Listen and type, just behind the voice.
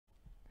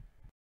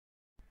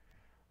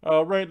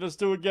All right, let's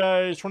do it,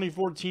 guys.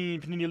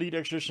 2014 Panini Elite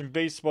Exhibition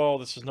Baseball.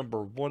 This is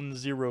number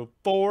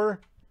 104.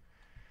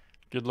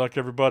 Good luck,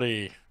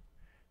 everybody.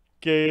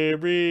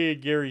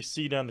 Gary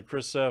C down to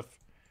Chris F.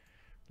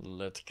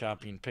 Let's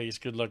copy and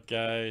paste. Good luck,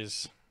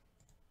 guys.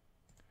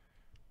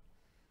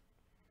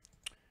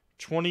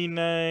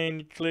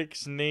 29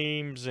 clicks,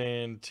 names,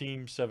 and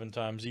teams 7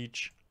 times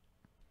each.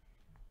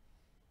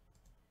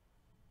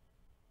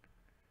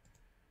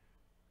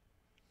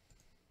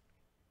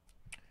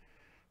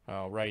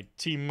 All right,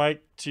 Team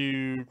Mike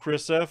to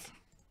Chris F.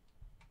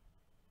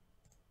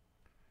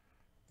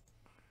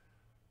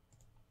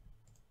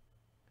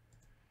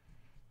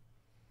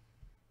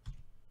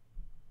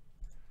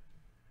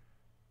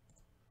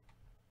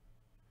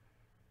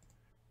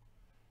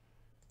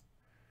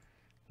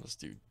 Let's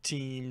do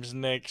teams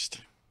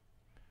next.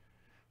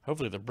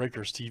 Hopefully the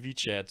Breakers TV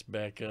chat's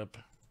back up.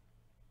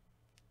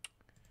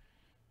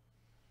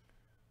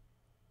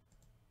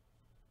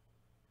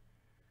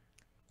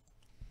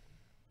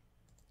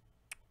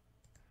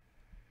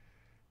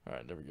 All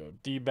right, there we go.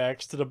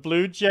 D-backs to the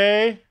Blue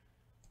Jay.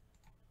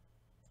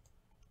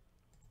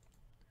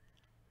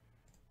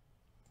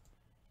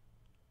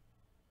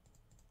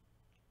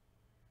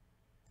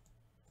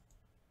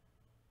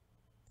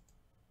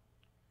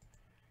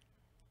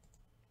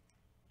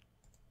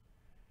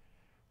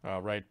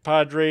 All right,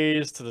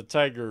 Padres to the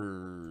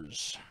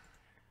Tigers.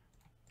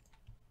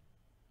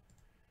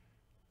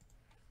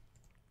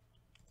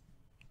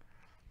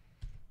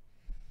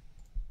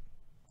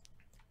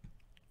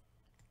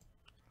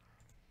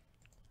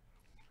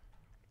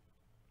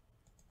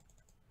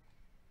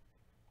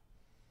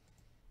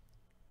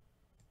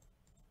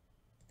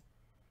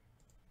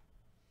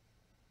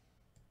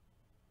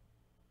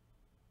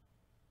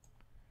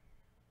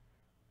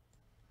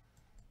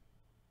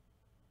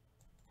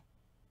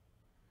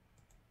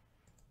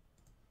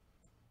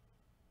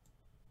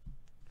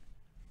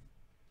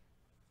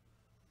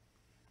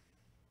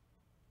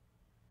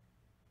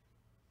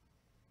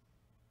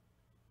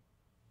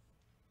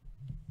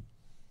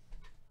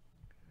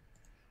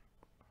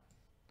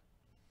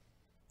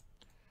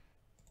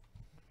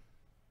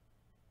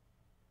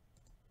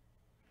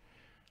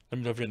 Let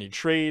me know if you have any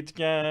trades,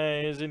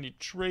 guys. Any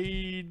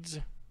trades?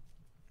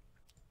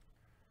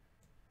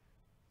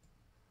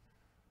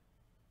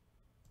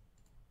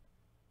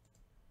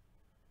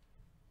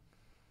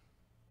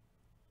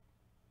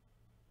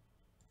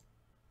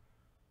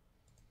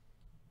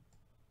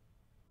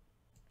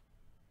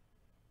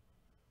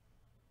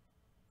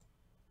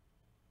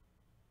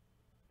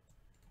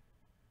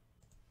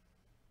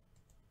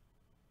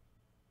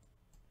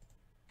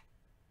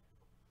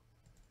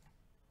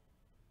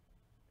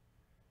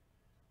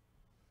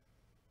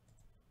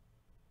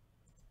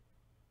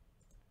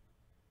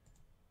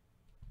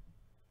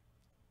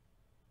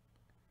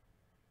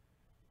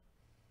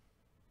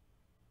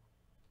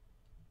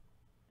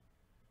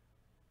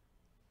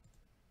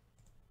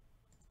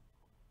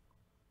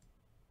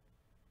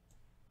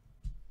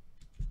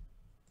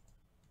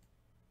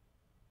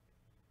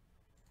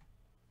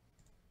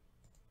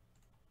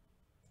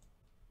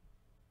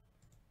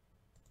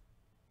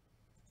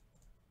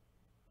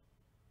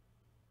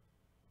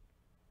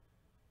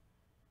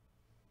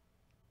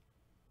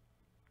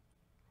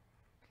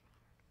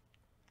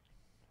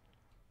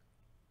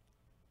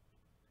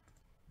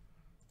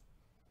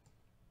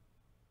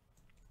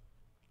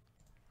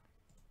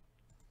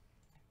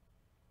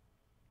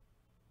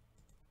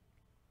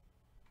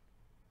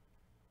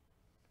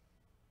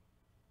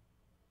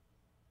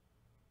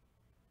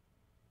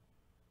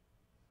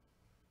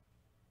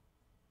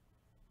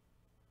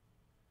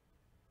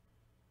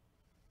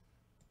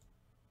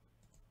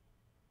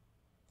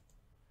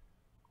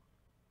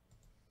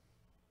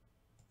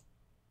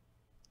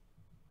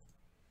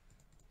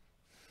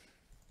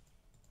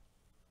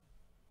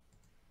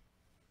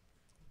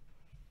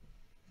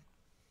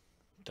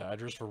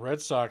 Dodgers for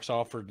Red Sox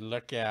offered.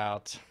 Look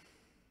out.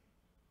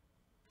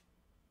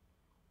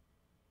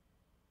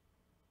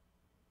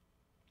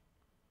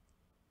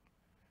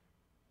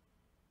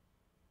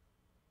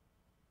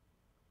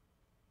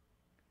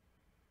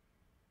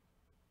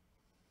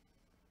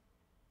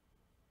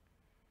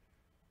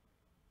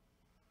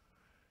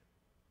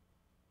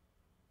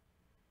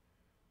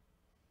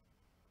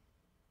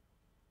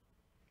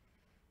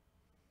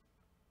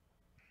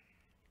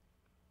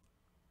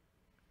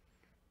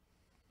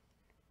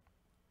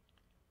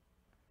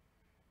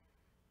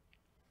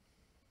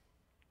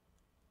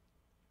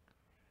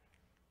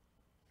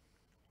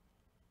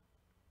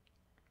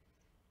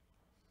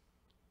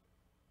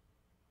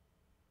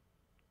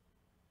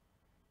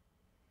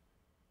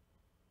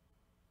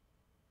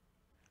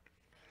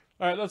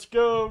 All right, let's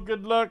go.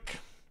 Good luck.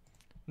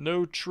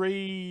 No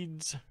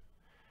trades.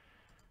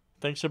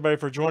 Thanks, everybody,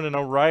 for joining.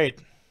 All right.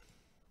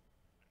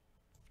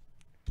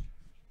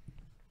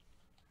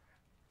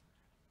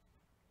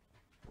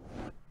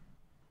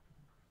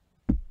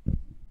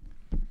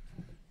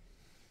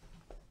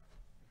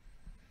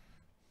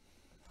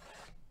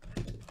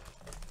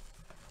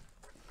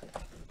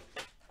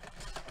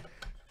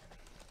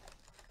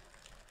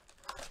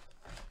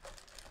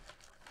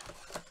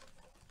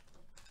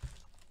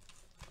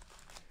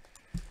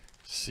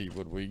 see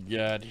what we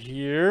got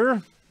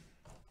here.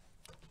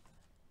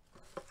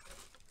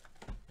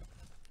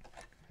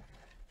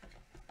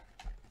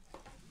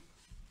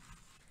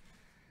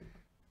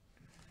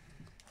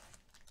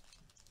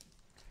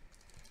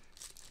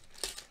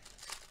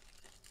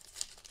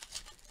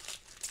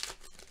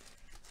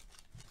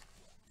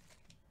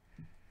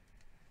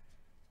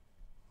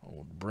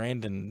 Old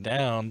Brandon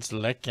Downs,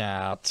 look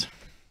out.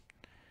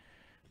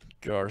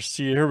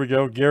 Garcia, here we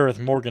go. Gareth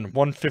Morgan,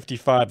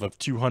 155 of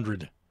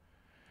 200.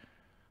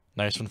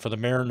 Nice one for the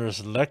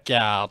Mariners, look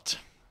out.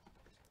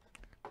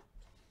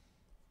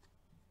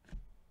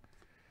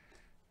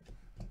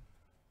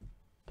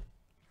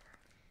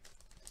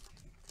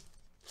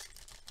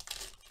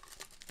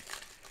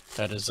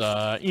 That is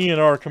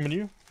ENR coming to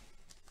you.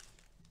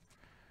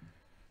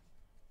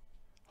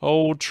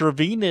 Old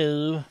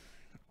Trevino.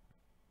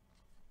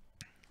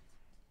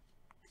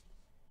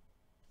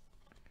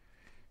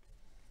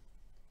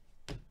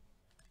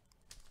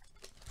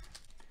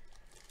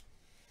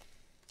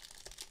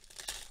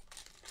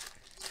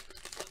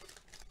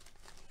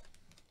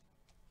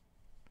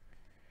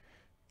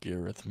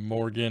 Gareth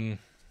Morgan.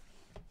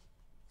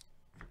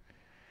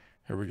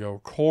 Here we go.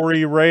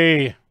 Corey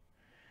Ray.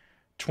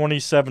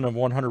 27 of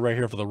 100 right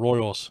here for the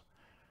Royals.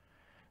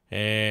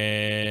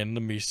 And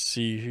let me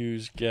see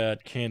who's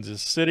got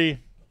Kansas City.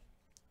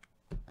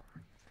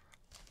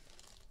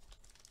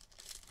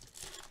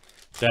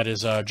 That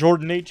is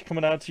Jordan H.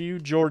 coming out to you.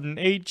 Jordan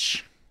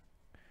H.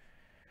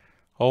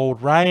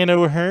 Old Ryan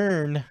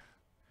O'Hearn.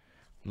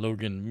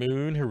 Logan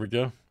Moon. Here we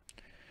go.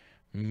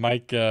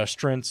 Mike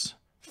Strentz.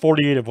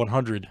 48 of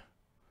 100.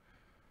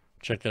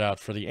 Check it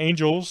out for the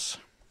Angels.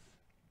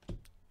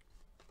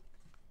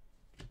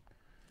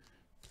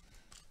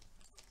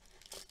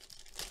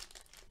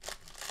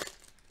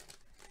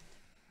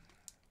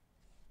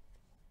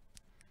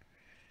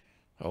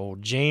 Oh,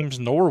 James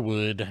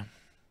Norwood.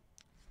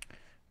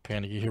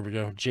 Panicky, here we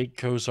go. Jake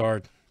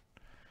Cozart.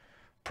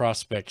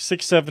 Prospect.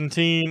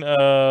 617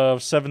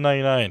 of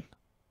 799.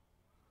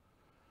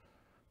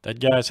 That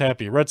guy's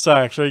happy. Red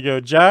Sox, there you go.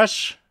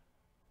 Josh.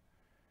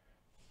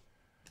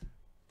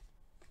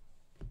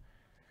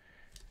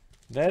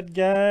 That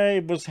guy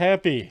was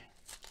happy.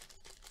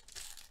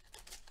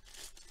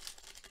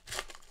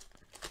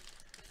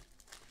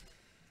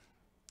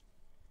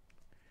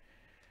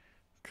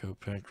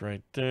 Kopech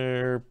right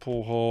there.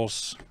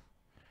 Pujols.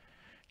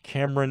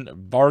 Cameron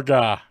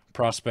Varga,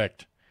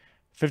 prospect.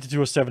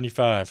 52 of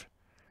 75.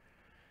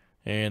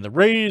 And the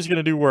Rays going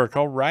to do work.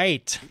 All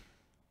right.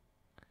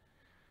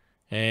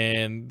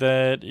 And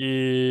that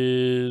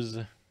is...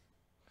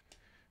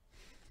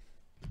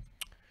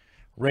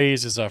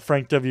 Rays is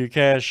Frank W.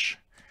 Cash.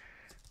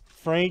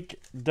 Frank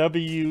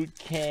W.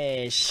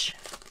 Cash.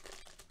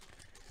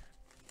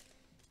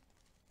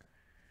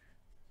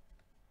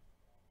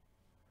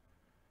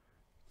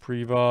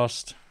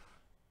 Prevost.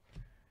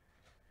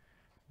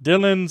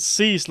 Dylan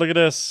Cease, look at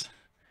this.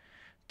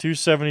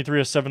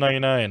 273 of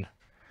 799.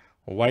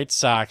 White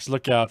Sox,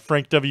 look out.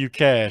 Frank W.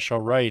 Cash,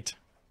 all right.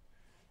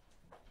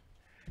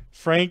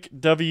 Frank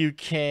W.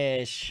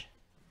 Cash.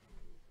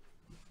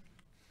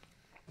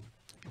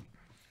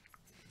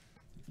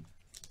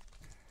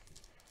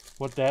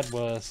 What that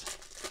was.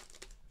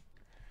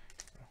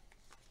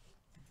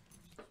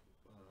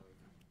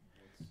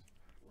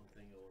 One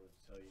thing I wanted to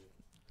tell you.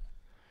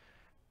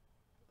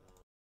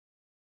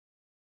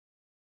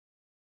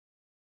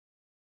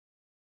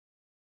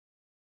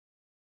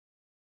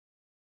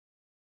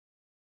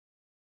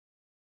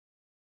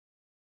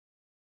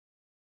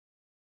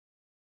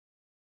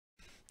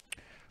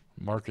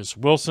 Marcus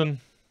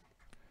Wilson.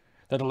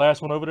 That the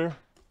last one over there?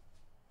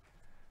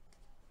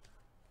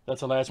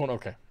 That's the last one?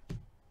 Okay.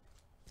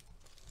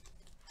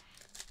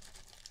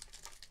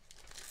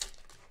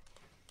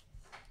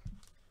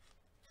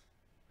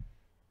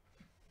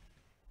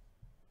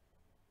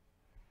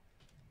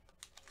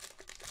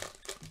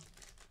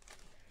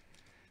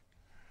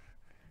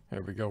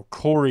 There we go.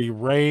 Corey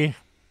Ray.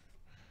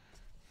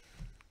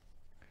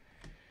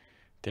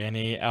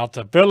 Danny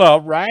Altavilla.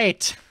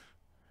 Right.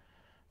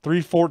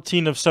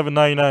 314 of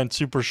 799.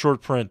 Super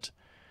short print.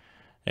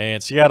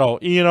 And Seattle.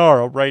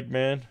 ENR. All right,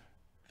 man.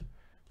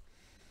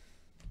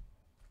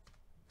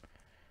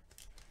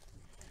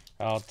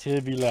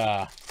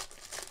 Altavilla.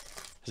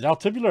 Is it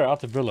Altavilla or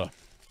Altavilla?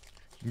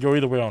 You can go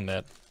either way on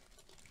that.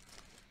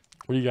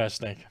 What do you guys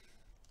think?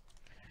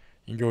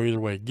 You can go either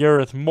way.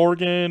 Gareth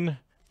Morgan.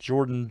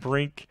 Jordan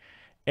Brink.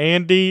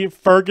 Andy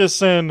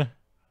Ferguson.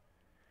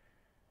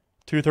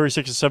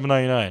 236 to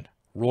 799.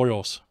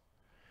 Royals.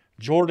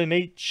 Jordan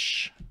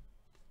H.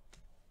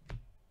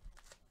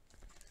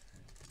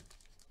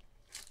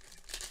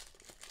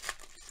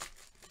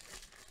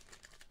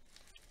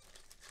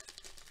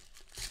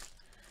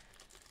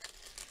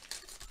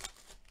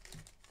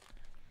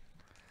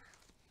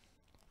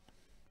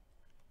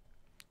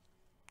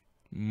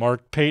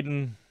 Mark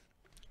Payton.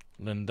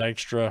 Lynn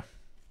Dykstra.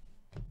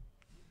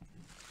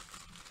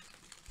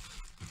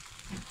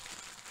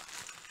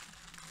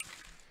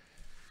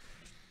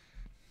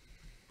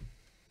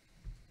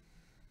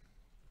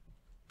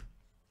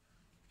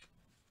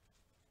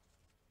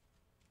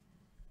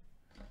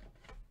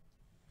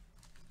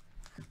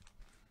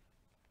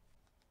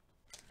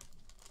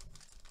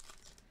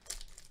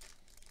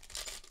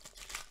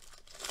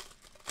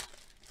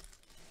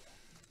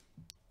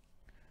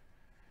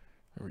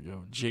 we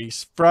go.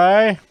 Jace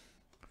Fry.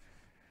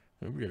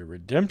 We got a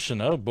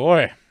redemption. Oh,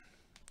 boy.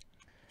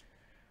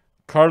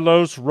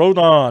 Carlos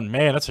Rodon.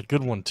 Man, that's a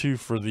good one, too,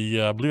 for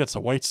the, I believe that's the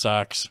White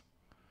Sox.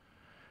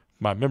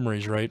 My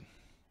memory's right.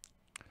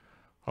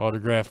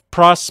 Autograph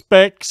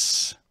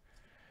prospects.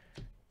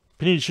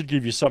 Panini should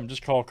give you something.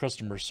 Just call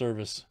customer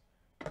service.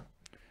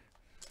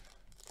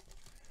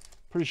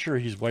 Pretty sure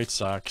he's White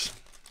Sox.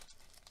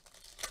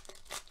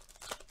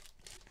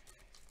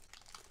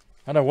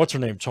 I know what's her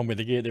name told me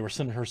they were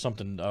sending her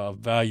something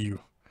value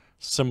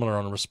similar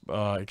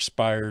on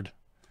expired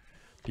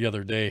the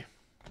other day.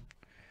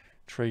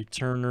 Trey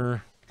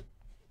Turner.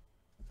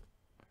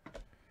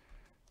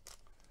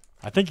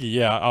 I think,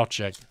 yeah, I'll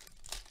check.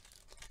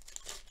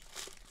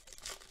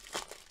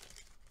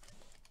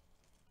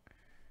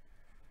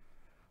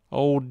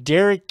 Oh,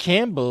 Derek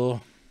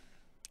Campbell.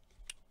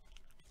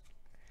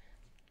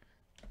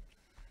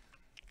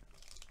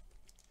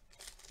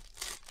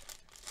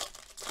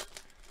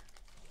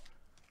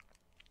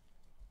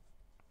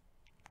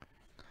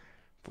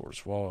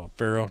 Forrest Wall,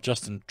 Barrow,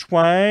 Justin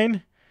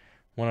Twine.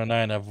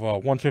 109 of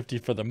 150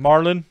 for the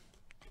Marlin.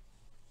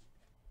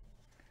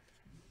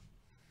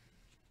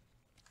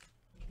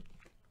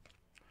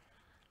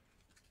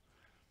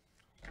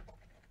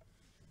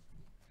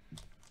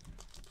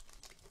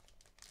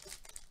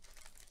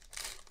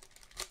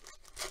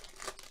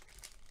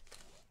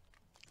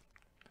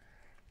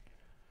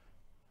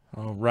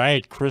 All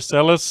right, Chris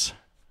Ellis,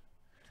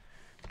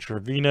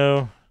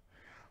 Trevino,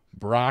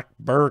 Brock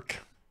Burke.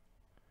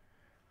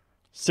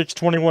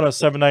 621 of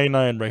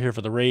 799 right here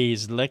for the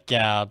Rays. Look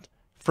out.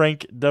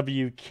 Frank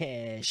W.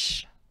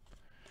 Cash.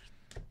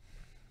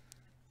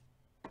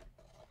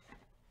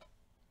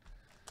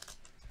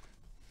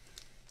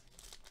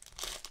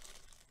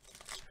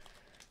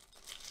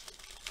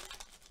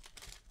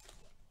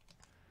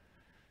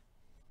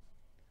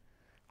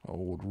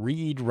 Old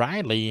Reed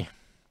Riley.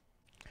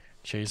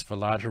 Chase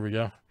Villard. Here we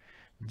go.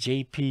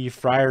 J.P.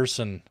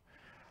 Frierson.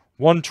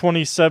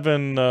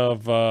 127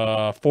 of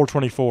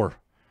 424.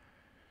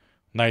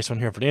 Nice one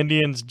here for the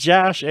Indians.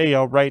 Josh A.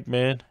 All right,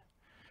 man.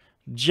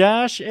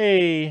 Josh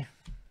A.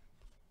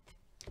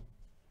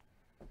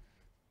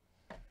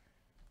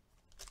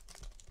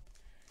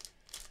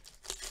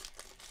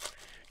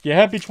 Yeah,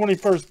 happy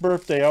 21st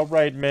birthday. All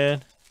right,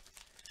 man.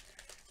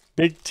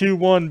 Big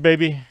 2-1,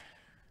 baby.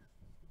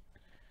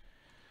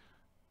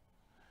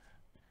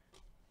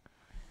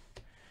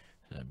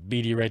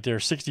 Beatty right there.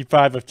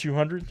 65 of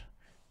 200.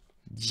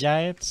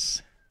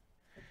 Giants.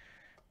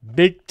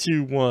 Big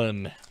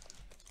 2-1.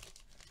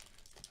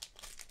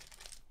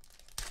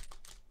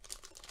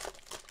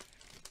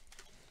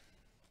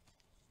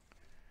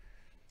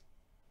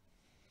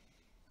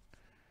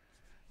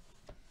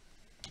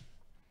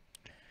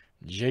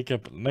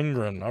 Jacob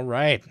Lindgren. All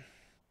right.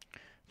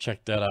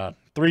 Check that out.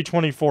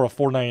 324 of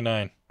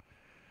 499.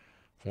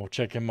 We'll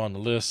check him on the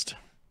list.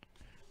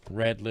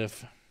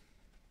 Radcliffe.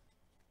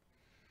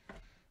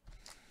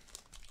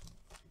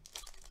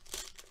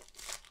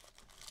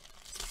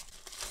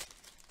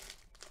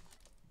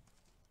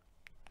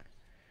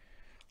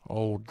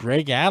 Oh,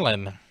 Greg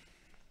Allen.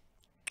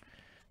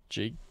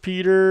 Jake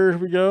Peter. Here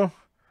we go.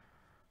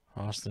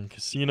 Austin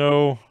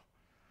Casino.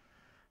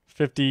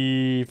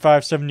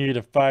 578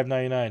 of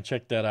 599.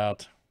 Check that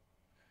out.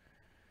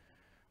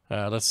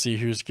 Let's see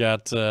who's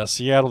got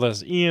Seattle.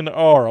 That's Ian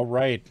R. All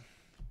right.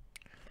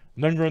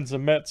 Lindgren's the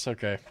Mets.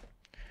 Okay.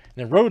 And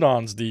then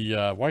Rodon's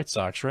the White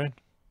Sox, right?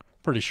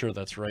 Pretty sure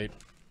that's right.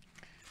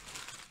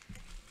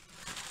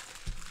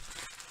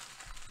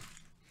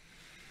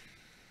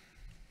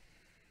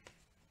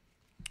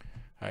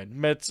 All right.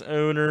 Mets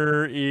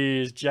owner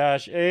is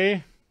Josh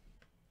A.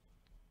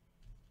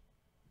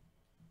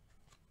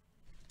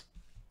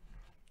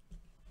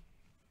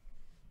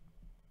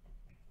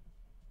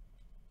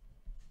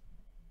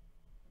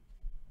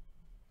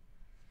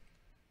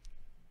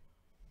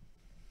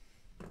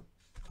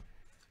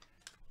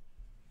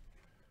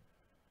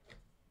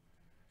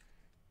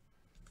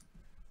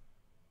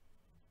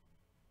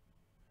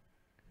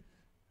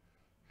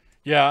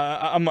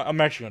 Yeah, I'm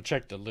actually gonna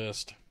check the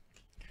list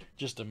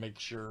just to make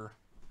sure,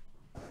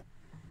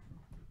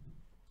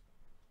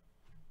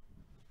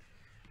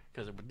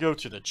 because it would go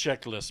to the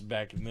checklist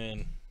back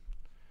then.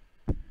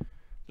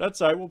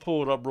 That's all right. We'll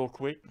pull it up real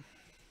quick.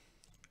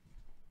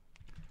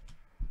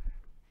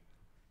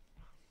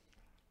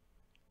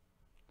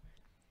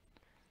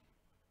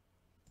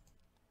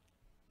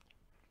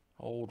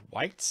 Old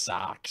White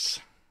Sox.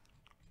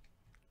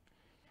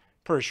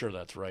 Pretty sure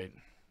that's right.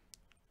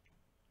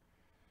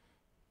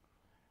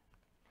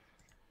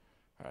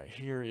 All right,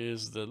 here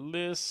is the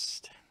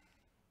list.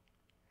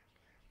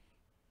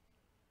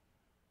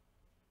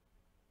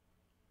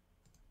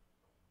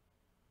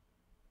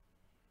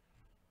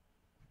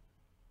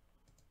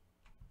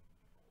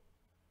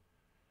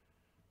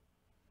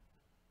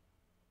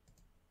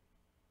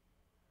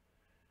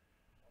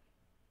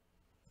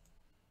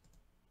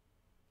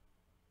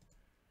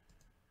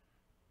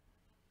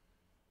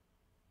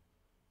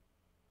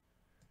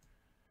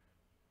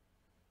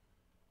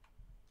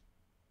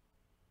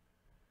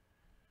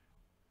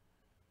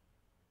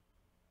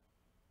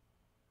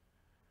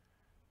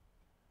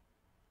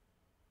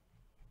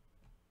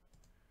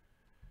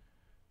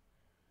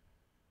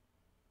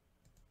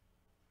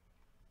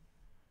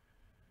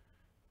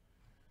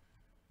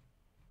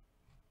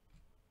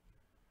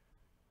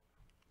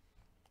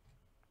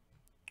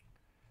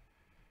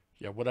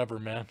 Yeah, whatever,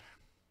 man.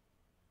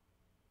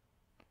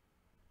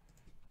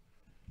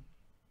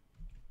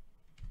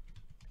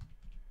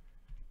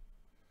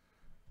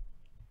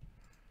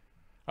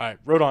 All right,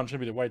 Rodon's going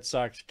to be the White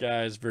Sox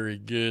guys. Very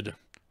good.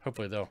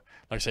 Hopefully, they'll,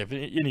 like I say, if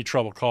any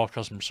trouble, call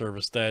customer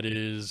service. That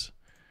is,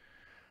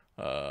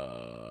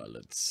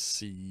 let's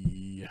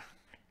see.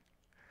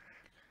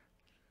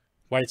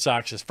 White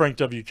Sox is Frank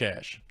W.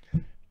 Cash.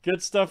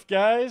 Good stuff,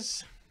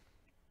 guys.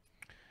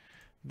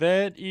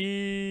 That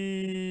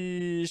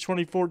is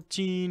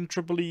 2014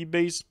 Triple E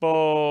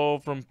Baseball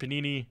from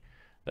Panini.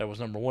 That was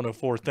number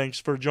 104. Thanks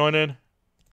for joining.